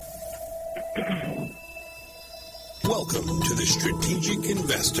Welcome to the Strategic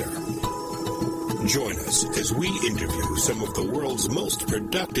Investor. Join us as we interview some of the world's most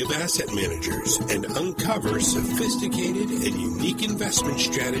productive asset managers and uncover sophisticated and unique investment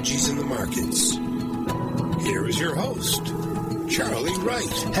strategies in the markets. Here is your host, Charlie Wright.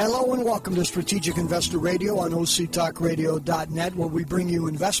 Hello and welcome to Strategic Investor Radio on OCTalkRadio.net, where we bring you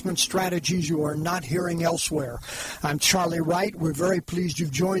investment strategies you are not hearing elsewhere. I'm Charlie Wright. We're very pleased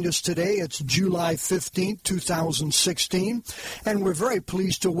you've joined us today. It's July 15th, 2016, and we're very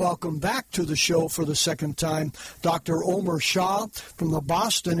pleased to welcome back to the show for the second time Dr. Omer Shah from the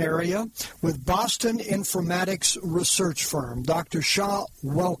Boston area with Boston Informatics Research Firm. Dr. Shah,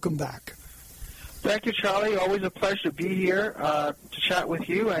 welcome back. Thank you, Charlie. Always a pleasure to be here to chat with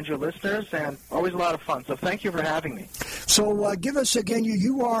you and your listeners, and always a lot of fun. So thank you for having me. So give us again,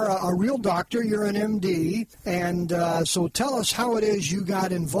 you are a real doctor, you're an MD, and so tell us how it is you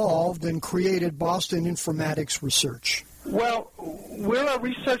got involved and created Boston Informatics Research. Well, we're a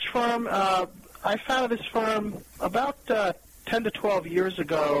research firm. I founded this firm about 10 to 12 years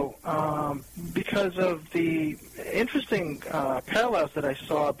ago because of the interesting parallels that I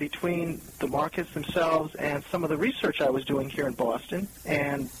saw between the markets themselves and some of the research I was doing here in Boston.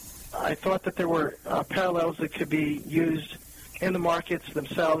 And I thought that there were parallels that could be used in the markets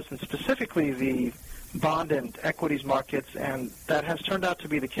themselves, and specifically the bond and equities markets, and that has turned out to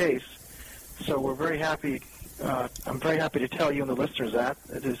be the case. So we're very happy. I'm very happy to tell you and the listeners that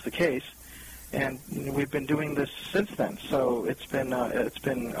it is the case. And we've been doing this since then, so it's been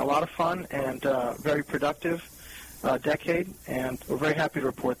a lot of fun and very productive decade, and we're very happy to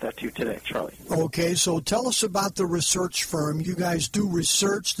report that to you today, Charlie. Okay, so tell us about the research firm. You guys do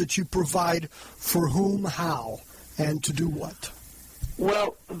research that you provide for whom, how, and to do what?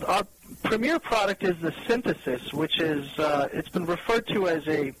 Well, our premier product is the Synthesis, which is it's been referred to as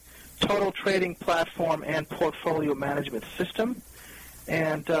a total trading platform and portfolio management system.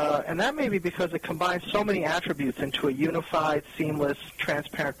 And that may be because it combines so many attributes into a unified, seamless,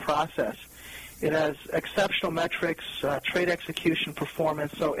 transparent process. It has exceptional metrics, trade execution,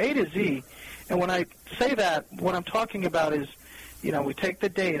 performance, so A to Z. And when I say that, what I'm talking about is, we take the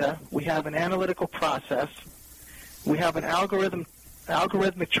data, we have an analytical process, we have an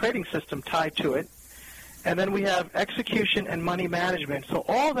algorithmic trading system tied to it, and then we have execution and money management. So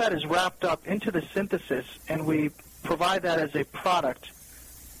all that is wrapped up into the Synthesis, and we provide that as a product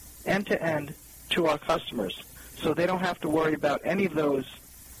end-to-end to our customers, so they don't have to worry about any of those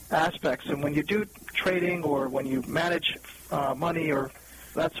aspects. And when you do trading or when you manage money or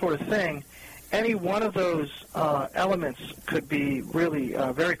that sort of thing, any one of those elements could be really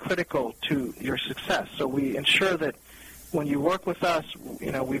very critical to your success. So we ensure that when you work with us,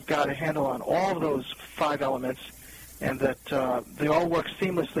 we've got a handle on all of those 5 elements, and that they all work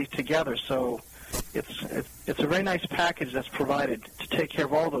seamlessly together. So it's a very nice package that's provided to take care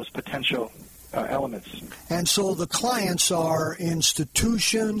of all those potential elements. And so the clients are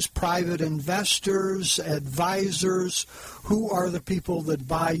institutions, private investors, advisors. Who are the people that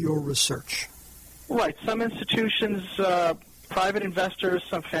buy your research? Right. Some institutions, private investors,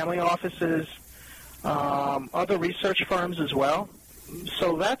 some family offices, other research firms as well.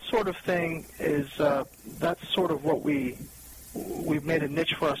 So that sort of thing is that's sort of what we've made a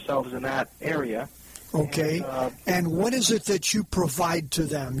niche for ourselves in that area. Okay. And what is it that you provide to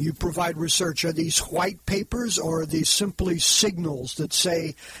them? You provide research. Are these white papers, or are these simply signals that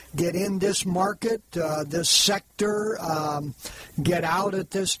say, get in this market, this sector, get out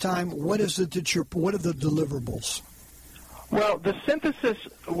at this time? What is it that what are the deliverables? Well, the Synthesis,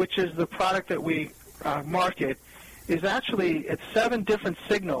 which is the product that we market, is actually, it's 7 different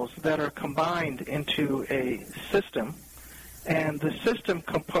signals that are combined into a system. And the system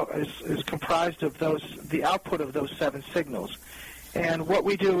is comprised of the output of those 7 signals. And what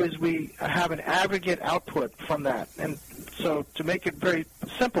we do is we have an aggregate output from that. And so to make it very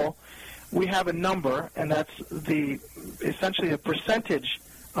simple, we have a number, and that's essentially a percentage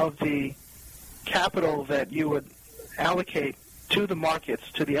of the capital that you would allocate to the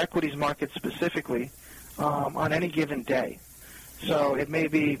markets, to the equities market specifically, on any given day. So it may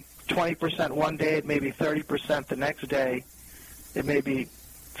be 20% one day, it may be 30% the next day, it may be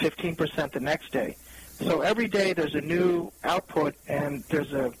 15% the next day. So every day there's a new output, and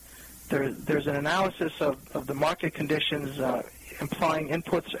there's an analysis of the market conditions, implying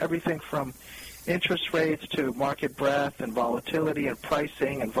inputs, everything from interest rates to market breadth and volatility and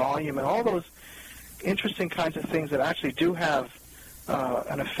pricing and volume and all those interesting kinds of things that actually do have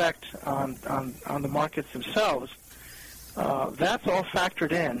an effect on the markets themselves. That's all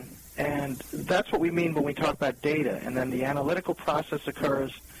factored in. And that's what we mean when we talk about data. And then the analytical process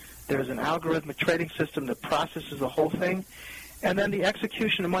occurs, There's an algorithmic trading system that processes the whole thing. And then the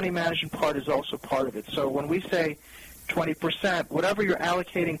execution and money management part is also part of it. So when we say 20%, whatever you're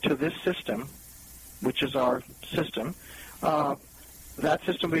allocating to this system, which is our system, that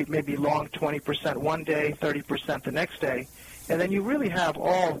system may be long 20% one day, 30% the next day, and then you really have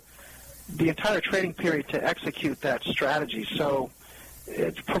the entire trading period to execute that strategy. So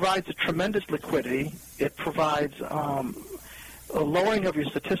it provides a tremendous liquidity. It provides a lowering of your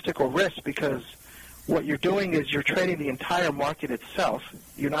statistical risk, because what you're doing is you're trading the entire market itself.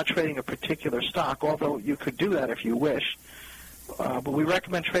 You're not trading a particular stock, although you could do that if you wish. But we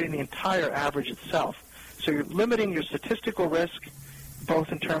recommend trading the entire average itself. So you're limiting your statistical risk, both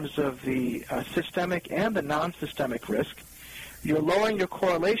in terms of the systemic and the non-systemic risk. You're lowering your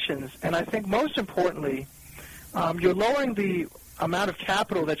correlations, and I think most importantly, you're lowering the amount of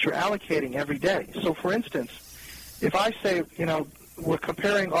capital that you're allocating every day. So, for instance, if I say, we're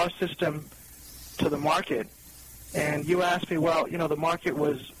comparing our system to the market, and you ask me, well, the market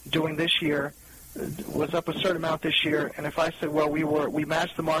was doing this year, was up a certain amount this year, and if I said, well, we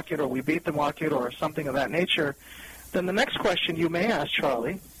matched the market, or we beat the market, or something of that nature, then the next question you may ask,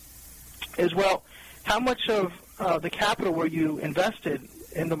 Charlie, is, well, how much of the capital were you invested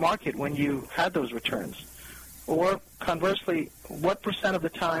in the market when you had those returns? Or conversely, what percent of the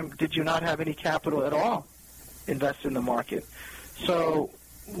time did you not have any capital at all invested in the market? So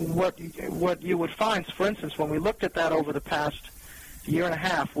what you would find, for instance, when we looked at that over the past year and a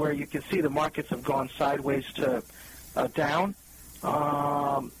half, where you can see the markets have gone sideways to down,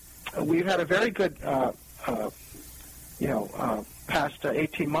 we've had a very good past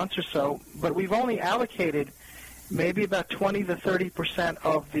 18 months or so, but we've only allocated maybe about 20 to 30%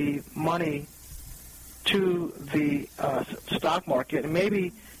 of the money to the stock market, and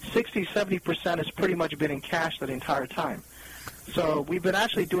maybe 60, 70% has pretty much been in cash the entire time. So we've been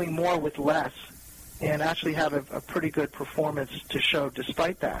actually doing more with less, and actually have a pretty good performance to show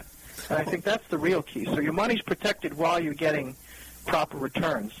despite that. And I think that's the real key. So your money's protected while you're getting proper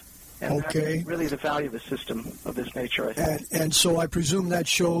returns. And that's really the value of a system of this nature, I think. And so I presume that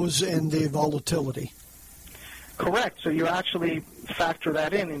shows in the volatility. Correct. So you actually factor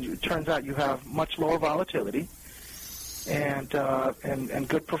that in, and it turns out you have much lower volatility and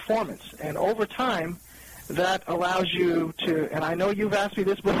good performance. And over time, that allows you to, and I know you've asked me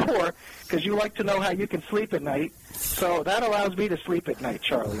this before, because you like to know how you can sleep at night. So that allows me to sleep at night,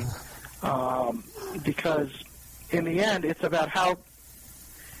 Charlie, because in the end, it's about how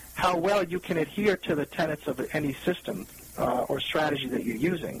well you can adhere to the tenets of any system or strategy that you're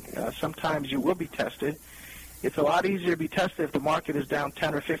using. Sometimes you will be tested. It's a lot easier to be tested if the market is down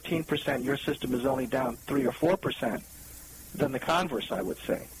 10 or 15%, your system is only down 3 or 4%, than the converse, I would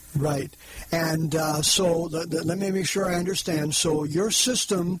say. Right. And so let me make sure I understand. So your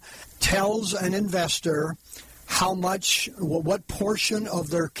system tells an investor how much, what portion of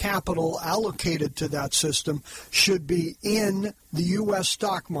their capital allocated to that system should be in the U.S.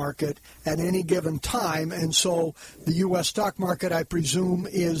 stock market at any given time. And so the U.S. stock market, I presume,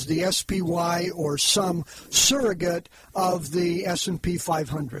 is the SPY or some surrogate of the S&P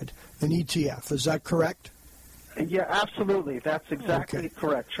 500, an ETF. Is that correct? Yeah, absolutely. That's exactly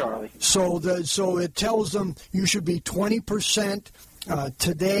correct, Charlie. So it tells them you should be 20%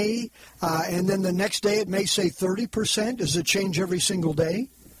 today, and then the next day it may say 30%. Does it change every single day?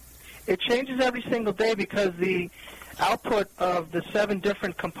 It changes every single day because the output of the 7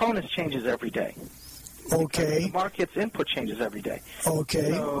 different components changes every day. Okay. The market's input changes every day.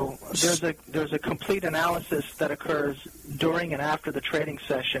 Okay. So there's a complete analysis that occurs during and after the trading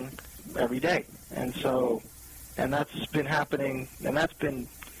session every day, and that's been happening, and that's been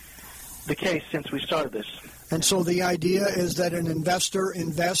the case since we started this. And so the idea is that an investor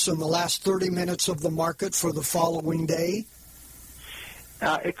invests in the last 30 minutes of the market for the following day?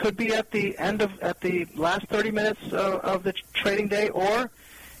 It could be at the last 30 minutes of the trading day, or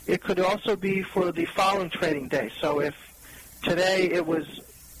it could also be for the following trading day. So if today it was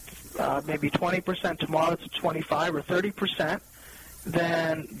maybe 20%, tomorrow it's 25 or 30%,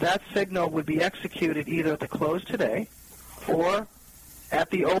 then that signal would be executed either at the close today or at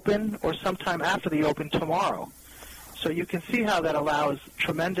the open or sometime after the open tomorrow. So you can see how that allows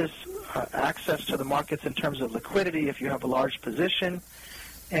tremendous access to the markets in terms of liquidity if you have a large position,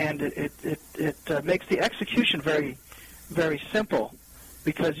 and it makes the execution very, very simple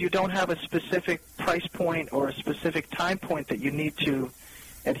because you don't have a specific price point or a specific time point that you need to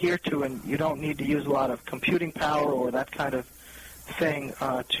adhere to, and you don't need to use a lot of computing power or that kind of thing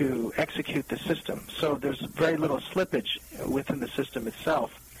to execute the system. So there's very little slippage within the system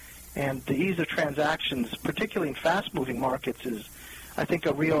itself. And the ease of transactions, particularly in fast-moving markets, is I think,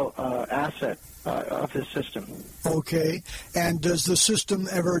 a real asset of this system. Okay. And does the system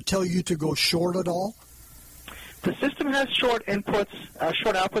ever tell you to go short at all? The system has short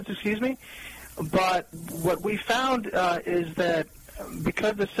outputs, but what we found is that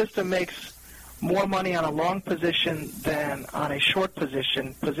because the system makes more money on a long position than on a short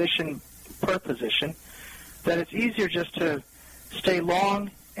position per position, that it's easier just to stay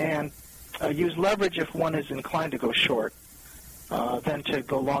long and use leverage if one is inclined to go short than to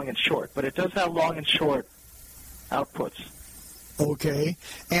go long and short. But it does have long and short outputs. Okay.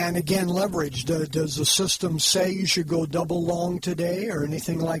 And again, leverage. Does the system say you should go double long today or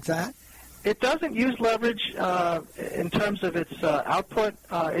anything like that? It doesn't use leverage in terms of its output.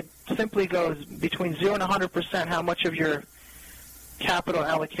 It simply goes between 0 and 100% how much of your capital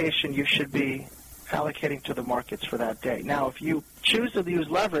allocation you should be allocating to the markets for that day. Now, if you choose to use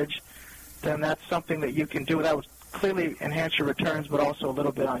leverage, then that's something that you can do. That would clearly enhance your returns, but also a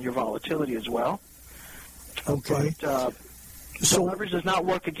little bit on your volatility as well. Okay. But, so leverage does not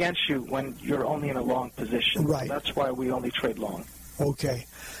work against you when you're only in a long position. Right. That's why we only trade long. Okay.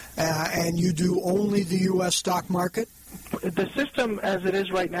 And you do only the U.S. stock market? The system, as it is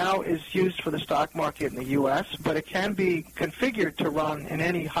right now, is used for the stock market in the U.S., but it can be configured to run in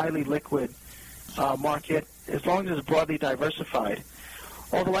any highly liquid market as long as it's broadly diversified.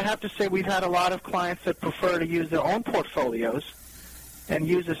 Although I have to say we've had a lot of clients that prefer to use their own portfolios and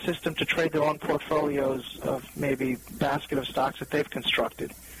use a system to trade their own portfolios of maybe basket of stocks that they've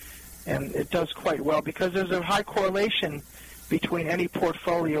constructed. And it does quite well because there's a high correlation between any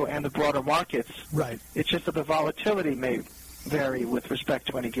portfolio and the broader markets. Right. It's just that the volatility may vary with respect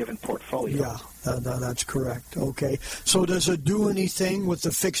to any given portfolio. Yeah, that's correct. Okay. So does it do anything with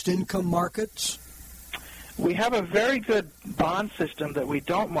the fixed income markets? We have a very good bond system that we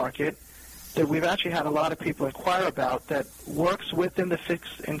don't market, that we've actually had a lot of people inquire about, that works within the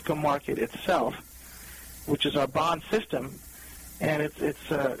fixed income market itself, which is our bond system. And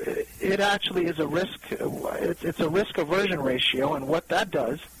it actually is a risk. It's a risk aversion ratio, and what that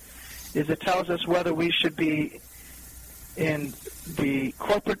does is it tells us whether we should be in the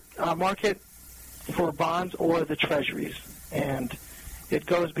corporate market for bonds or the treasuries, and it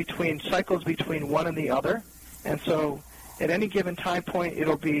goes cycles between one and the other, and so at any given time point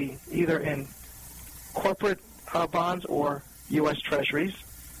it'll be either in corporate bonds or U.S. treasuries,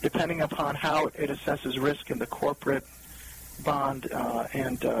 depending upon how it assesses risk in the corporate bond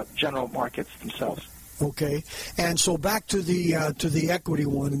and general markets themselves. Okay, and so back to the equity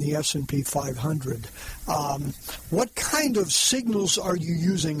one in the S&P 500. What kind of signals are you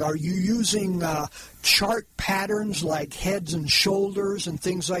using? Are you using chart patterns like heads and shoulders and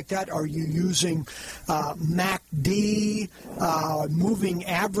things like that? Are you using MACD, moving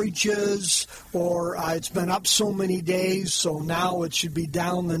averages, or it's been up so many days, so now it should be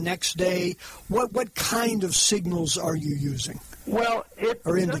down the next day? What kind of signals are you using? Well, it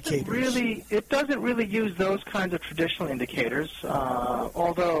doesn't really use those kinds of traditional indicators,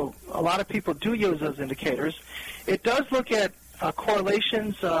 although a lot of people do use those indicators. It does look at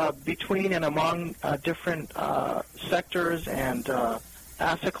correlations between and among different sectors and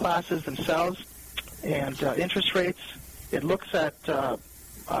asset classes themselves and interest rates. It looks at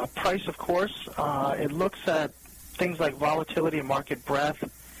price, of course. It looks at things like volatility and market breadth,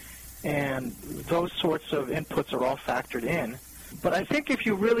 and those sorts of inputs are all factored in. But I think if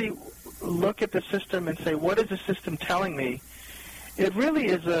you really look at the system and say, what is the system telling me, it really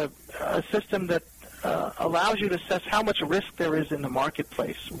is a system that allows you to assess how much risk there is in the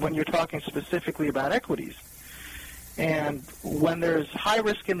marketplace when you're talking specifically about equities. And when there's high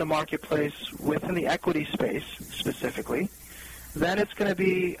risk in the marketplace within the equity space specifically, then it's going to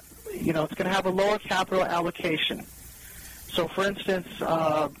be, it's going to have a lower capital allocation. So, for instance,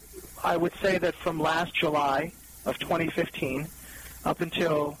 I would say that from last July of 2015 up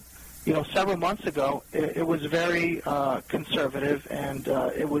until, several months ago, it was very conservative, and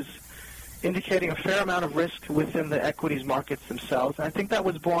it was indicating a fair amount of risk within the equities markets themselves. And I think that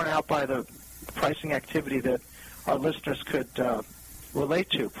was borne out by the pricing activity that our listeners could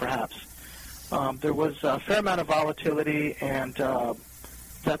relate to, perhaps. There was a fair amount of volatility, and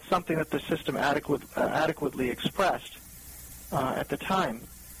that's something that the system adequately expressed at the time.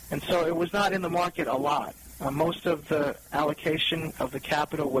 And so it was not in the market a lot. Most of the allocation of the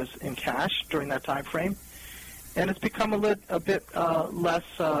capital was in cash during that time frame, and it's become a bit less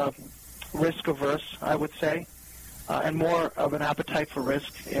risk-averse, I would say, and more of an appetite for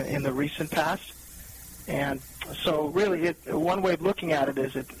risk in the recent past. And so really, one way of looking at it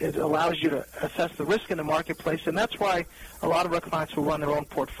is it allows you to assess the risk in the marketplace, and that's why a lot of our clients will run their own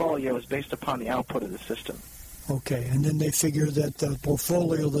portfolios based upon the output of the system. Okay, and then they figure that the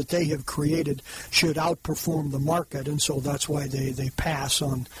portfolio that they have created should outperform the market, and so that's why they pass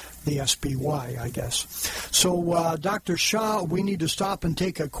on the SPY, I guess. So, Dr. Shah, we need to stop and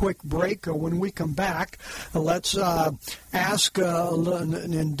take a quick break. When we come back, let's ask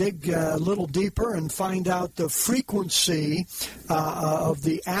and dig a little deeper and find out the frequency of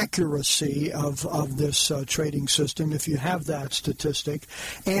the accuracy of this trading system, if you have that statistic,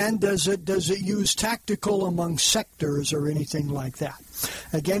 and does it use tactical among sectors or anything like that.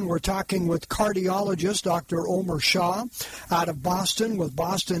 Again, we're talking with cardiologist Dr. Omer Shah out of Boston with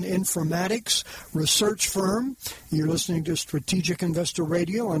Boston Informatics Research Firm. You're listening to Strategic Investor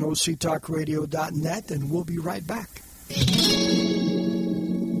Radio on OCTalkRadio.net, and we'll be right back.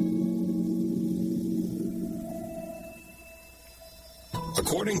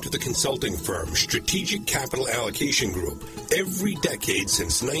 According to the consulting firm Strategic Capital Allocation Group, every decade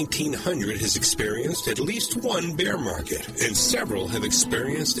since 1900 has experienced at least one bear market, and several have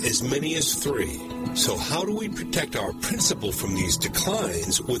experienced as many as 3. So how do we protect our principal from these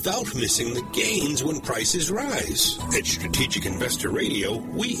declines without missing the gains when prices rise? At Strategic Investor Radio,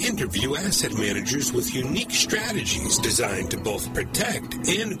 we interview asset managers with unique strategies designed to both protect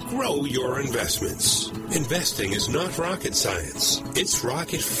and grow your investments. Investing is not rocket science. It's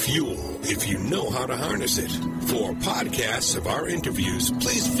rocket fuel if you know how to harness it. For podcasts of our interviews,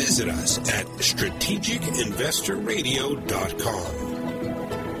 please visit us at strategicinvestorradio.com.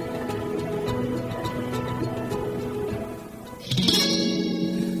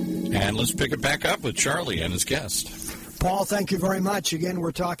 And let's pick it back up with Charlie and his guest. Paul, thank you very much. Again,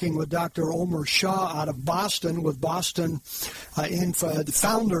 we're talking with Dr. Omer Shah out of Boston with Boston, the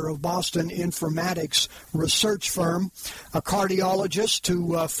founder of Boston Informatics Research Firm, a cardiologist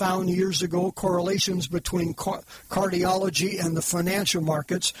who found years ago correlations between cardiology and the financial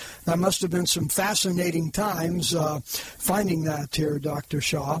markets. That must have been some fascinating times finding that here, Dr.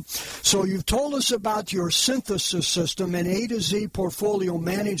 Shah. So you've told us about your synthesis system, an A to Z portfolio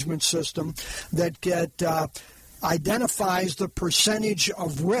management system that identifies the percentage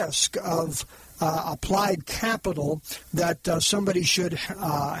of risk of applied capital that somebody should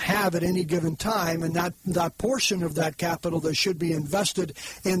have at any given time, and that portion of that capital that should be invested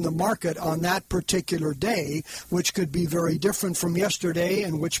in the market on that particular day, which could be very different from yesterday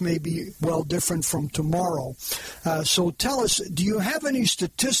and which may be, well, different from tomorrow. So tell us, do you have any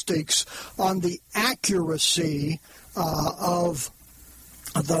statistics on the accuracy of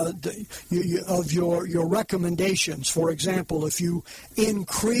your recommendations? For example, if you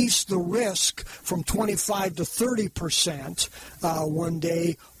increase the risk from 25 to 30% one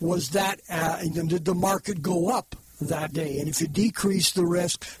day, did the market go up that day? And if you decrease the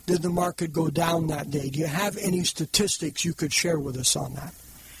risk, did the market go down that day? Do you have any statistics you could share with us on that?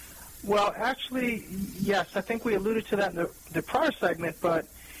 Well, actually, yes. I think we alluded to that in the prior segment, but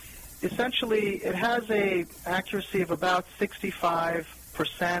essentially it has a accuracy of about 65%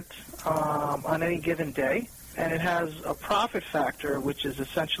 on any given day, and it has a profit factor, which is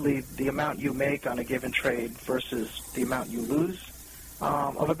essentially the amount you make on a given trade versus the amount you lose,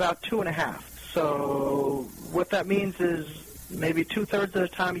 of about 2.5. So what that means is maybe 2/3 of the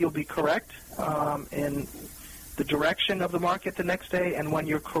time you'll be correct in the direction of the market the next day, and when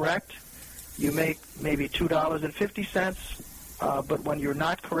you're correct, you make maybe $2.50, but when you're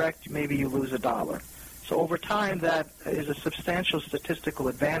not correct, maybe you lose $1. So over time, that is a substantial statistical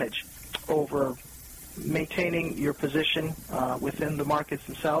advantage over maintaining your position within the markets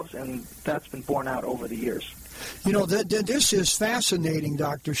themselves, and that's been borne out over the years. You know, this is fascinating,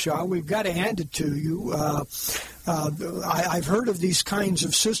 Dr. Shah. We've got to hand it to you. I've heard of these kinds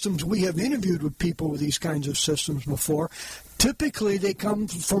of systems. We have interviewed with people with these kinds of systems before. Typically, they come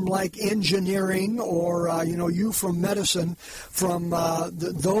from like engineering or, you from medicine, from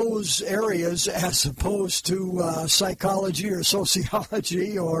those areas as opposed to psychology or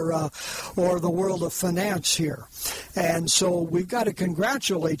sociology or the world of finance here. And so we've got to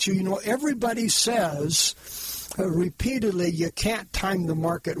congratulate you. You know, everybody says repeatedly you can't time the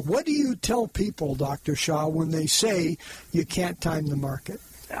market. What do you tell people, Dr. Shah, when they say you can't time the market?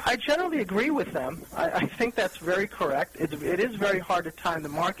 I generally agree with them. I think that's very correct. It is very hard to time the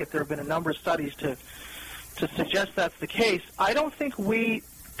market. There have been a number of studies to suggest that's the case. I don't think we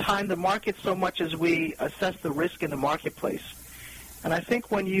time the market so much as we assess the risk in the marketplace. And I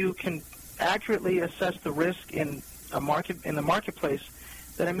think when you can accurately assess the risk in the marketplace,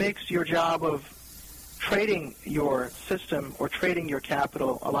 then it makes your job of trading your system or trading your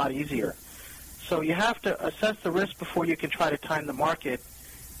capital a lot easier. So you have to assess the risk before you can try to time the market.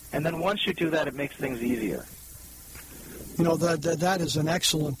 And then once you do that, it makes things easier. You know, that is an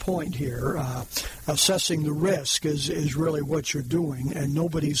excellent point here. Assessing the risk is really what you're doing, and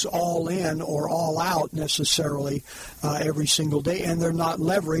nobody's all in or all out necessarily every single day, and they're not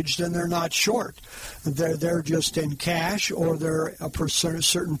leveraged and they're not short. They're just in cash, or they're a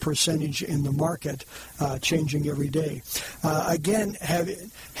certain percentage in the market, changing every day. Again,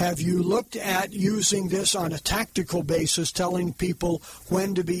 have you looked at using this on a tactical basis, telling people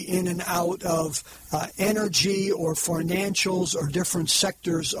when to be in and out of energy or financials or different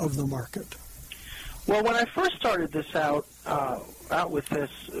sectors of the market? Well, when I first started this out with this,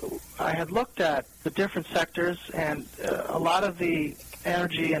 I had looked at the different sectors, and a lot of the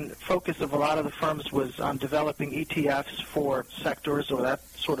energy and focus of a lot of the firms was on developing ETFs for sectors or that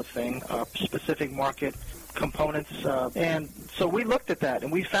sort of thing, specific market components. And so we looked at that,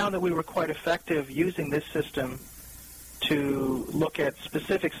 and we found that we were quite effective using this system to look at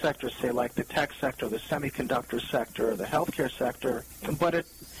specific sectors, say like the tech sector, the semiconductor sector, the healthcare sector. But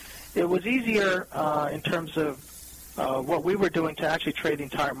it was easier in terms of what we were doing to actually trade the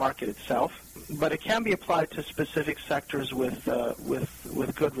entire market itself. But it can be applied to specific sectors with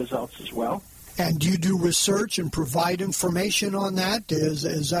good results as well. And do you do research and provide information on that?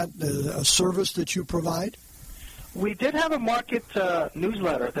 Is that a service that you provide? We did have a market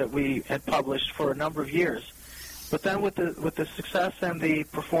newsletter that we had published for a number of years. But then with the success and the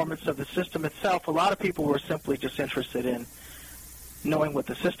performance of the system itself, a lot of people were simply just interested in knowing what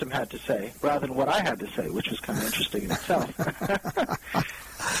the system had to say rather than what I had to say, which was kind of interesting in itself.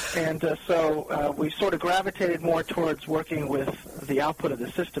 And so we sort of gravitated more towards working with the output of the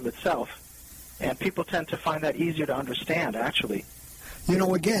system itself. And people tend to find that easier to understand, actually. You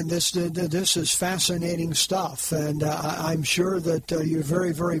know, again, this is fascinating stuff, and I'm sure that you're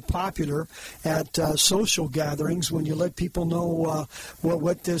very, very popular at social gatherings when you let people know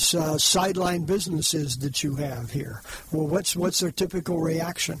what this sideline business is that you have here. Well, what's their typical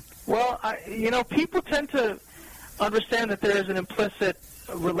reaction? Well, people tend to understand that there is an implicit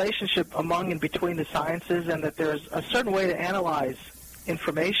relationship among and between the sciences, and that there's a certain way to analyze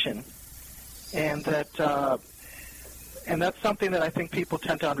information, and that. And that's something that I think people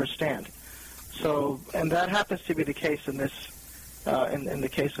tend to understand. So, and that happens to be the case in this, in the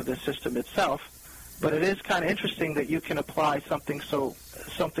case of this system itself. But it is kind of interesting that you can apply something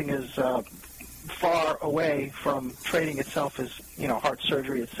as far away from trading itself as heart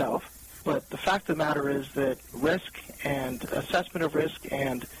surgery itself. But the fact of the matter is that risk and assessment of risk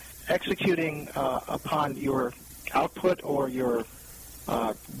and executing upon your output or your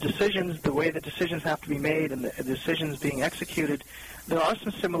decisions, the way the decisions have to be made and the decisions being executed, there are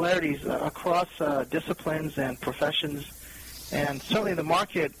some similarities across disciplines and professions, and certainly the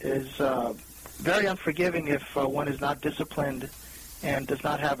market is very unforgiving if one is not disciplined and does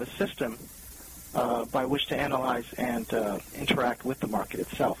not have a system by which to analyze and interact with the market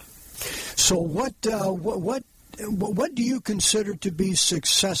itself. So what do you consider to be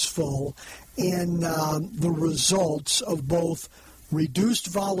successful in the results of both reduced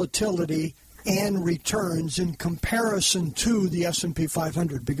volatility and returns in comparison to the S&P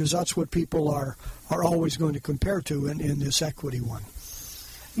 500, because that's what people are always going to compare to in this equity one?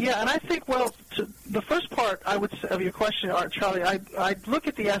 Yeah, and I think, to the first part of your question, Charlie, I look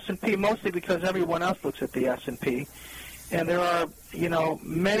at the S&P mostly because everyone else looks at the S&P, and there are,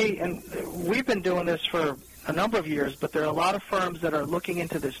 many, and we've been doing this for a number of years, but there are a lot of firms that are looking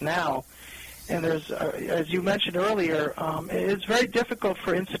into this now. And there's, as you mentioned earlier, it's very difficult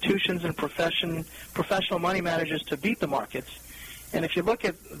for institutions and professional money managers to beat the markets. And if you look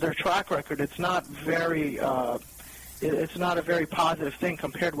at their track record, it's not a very positive thing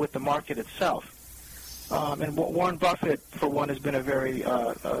compared with the market itself. And Warren Buffett, for one, has been a very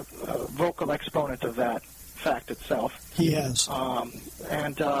vocal exponent of that fact itself. He has.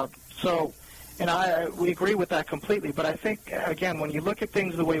 And we agree with that completely. But I think, again, when you look at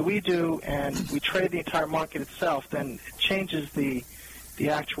things the way we do and we trade the entire market itself, then it changes the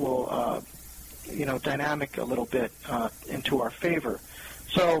actual, dynamic a little bit into our favor.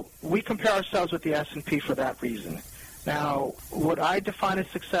 So we compare ourselves with the S&P for that reason. Now, what I define as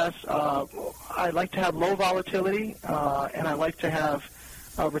success, I like to have low volatility, and I like to have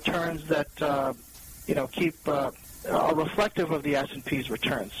returns that, keep... are reflective of the S&P's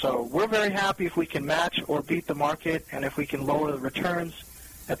returns. So we're very happy if we can match or beat the market, and if we can lower the returns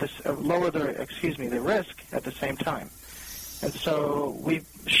the risk at the same time. And so we've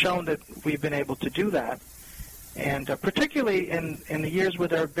shown that we've been able to do that, and particularly in the years where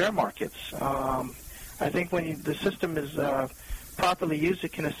there are bear markets. I think when the system is properly used,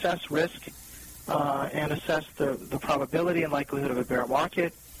 it can assess risk and assess the probability and likelihood of a bear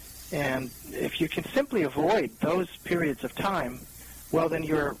market. And if you can simply avoid those periods of time, well, then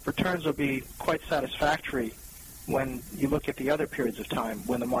your returns will be quite satisfactory when you look at the other periods of time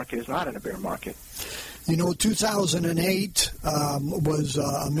when the market is not in a bear market. 2008 was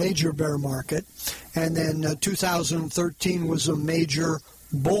a major bear market, and then 2013 was a major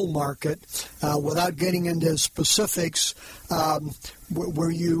bull market. Without getting into specifics, were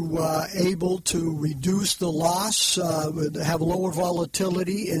you able to reduce the loss, have lower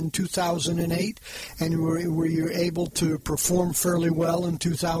volatility in 2008, and were you able to perform fairly well in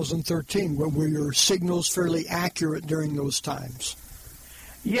 2013? Were your signals fairly accurate during those times?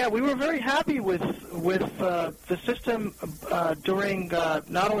 Yeah, we were very happy with the system during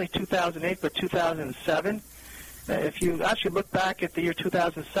not only 2008 but 2007. If you actually look back at the year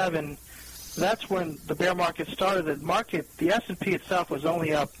 2007, that's when the bear market started. The S&P itself was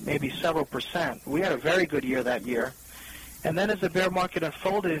only up maybe several percent. We had a very good year that year. And then as the bear market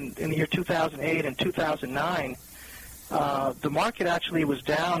unfolded in the year 2008 and 2009, the market actually was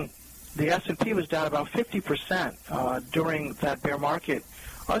down. The S&P was down about 50% during that bear market.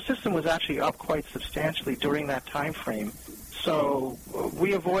 Our system was actually up quite substantially during that time frame. So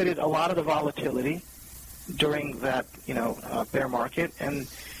we avoided a lot of the volatility during that, bear market. And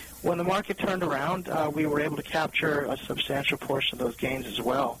when the market turned around, we were able to capture a substantial portion of those gains as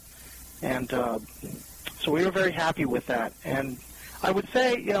well. And so we were very happy with that. And I would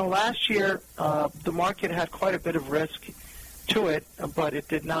say, last year the market had quite a bit of risk to it, but it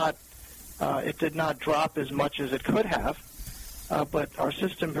did not drop as much as it could have. But our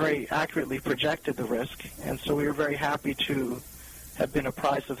system very accurately projected the risk, and so we were very happy to have been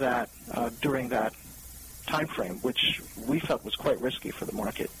apprised of that during that time frame, which we felt was quite risky for the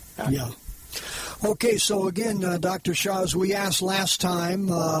market. Yeah. Okay, so again, Dr. Shah, as we asked last time,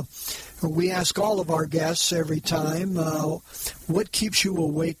 we ask all of our guests every time, what keeps you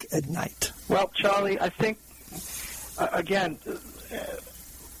awake at night? Well, Charlie, I think, again,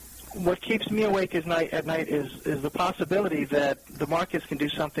 what keeps me awake at night is the possibility that the markets can do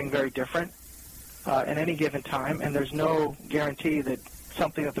something very different at any given time, and there's no guarantee that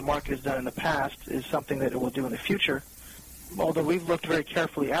something that the market has done in the past is something that it will do in the future. Although we've looked very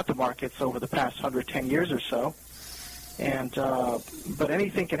carefully at the markets over the past 110 years or so, and but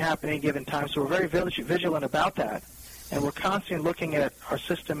anything can happen at any given time, so we're very vigilant about that, and we're constantly looking at our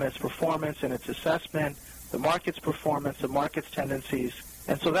system, its performance and its assessment, the market's performance, the market's tendencies.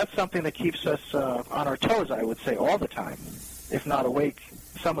 And so that's something that keeps us on our toes, I would say, all the time, if not awake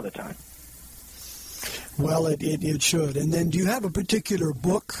some of the time. Well, it should. And then do you have a particular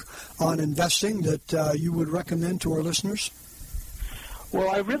book on investing that you would recommend to our listeners? Well,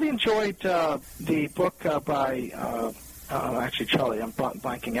 I really enjoyed the book by, actually, Charlie, I'm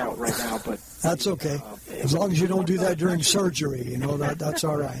blanking out right now. But that's okay. As long as you don't do that during surgery, that's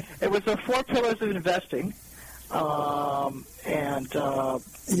all right. It was the 4 Pillars of Investing.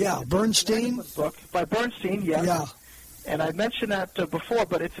 Bernstein? Book by Bernstein, yes. Yeah. And I mentioned that before,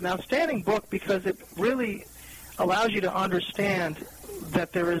 but it's an outstanding book because it really allows you to understand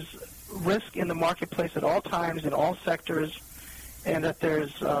that there is risk in the marketplace at all times, in all sectors, and that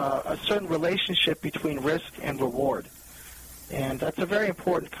there's a certain relationship between risk and reward. And that's a very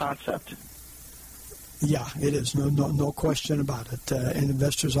important concept. Yeah, it is. No question about it. And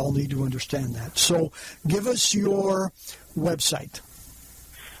investors all need to understand that. So give us your website.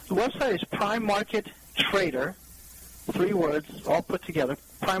 The website is Prime Market Trader, 3 words, all put together,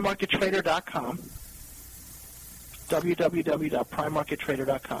 primemarkettrader.com,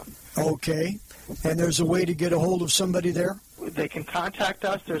 www.primemarkettrader.com. Okay. And there's a way to get a hold of somebody there? They can contact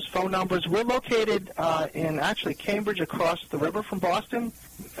us. There's phone numbers. We're located in actually Cambridge, across the river from Boston,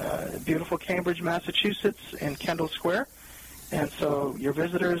 beautiful Cambridge, Massachusetts, in Kendall Square. And so your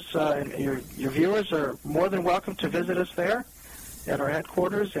visitors and your viewers are more than welcome to visit us there at our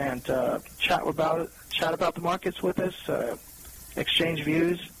headquarters and chat about the markets with us, exchange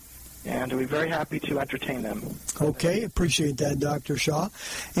views, and we'll be very happy to entertain them. Okay, appreciate that, Dr. Shah.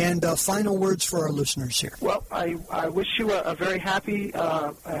 And final words for our listeners here. Well, I wish you a very happy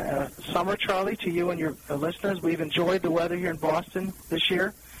summer, Charlie, to you and your listeners. We've enjoyed the weather here in Boston this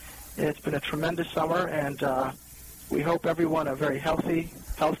year. It's been a tremendous summer, and we hope everyone a very healthy,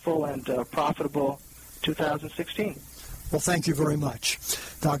 healthful, and profitable 2016. Well, thank you very much.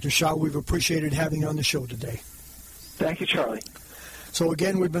 Dr. Shah, we've appreciated having you on the show today. Thank you, Charlie. So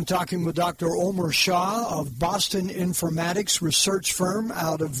again, we've been talking with Dr. Omer Shah of Boston Informatics Research Firm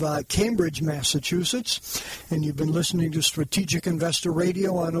out of Cambridge, Massachusetts. And you've been listening to Strategic Investor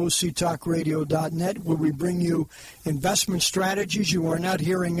Radio on OCTalkRadio.net, where we bring you investment strategies you are not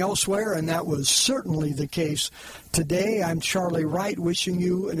hearing elsewhere, and that was certainly the case today. I'm Charlie Wright, wishing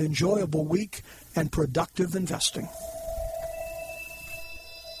you an enjoyable week and productive investing.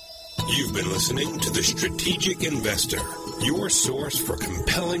 You've been listening to The Strategic Investor, your source for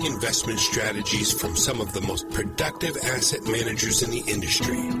compelling investment strategies from some of the most productive asset managers in the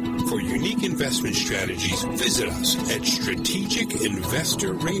industry. For unique investment strategies, visit us at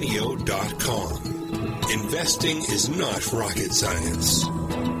strategicinvestorradio.com. Investing is not rocket science.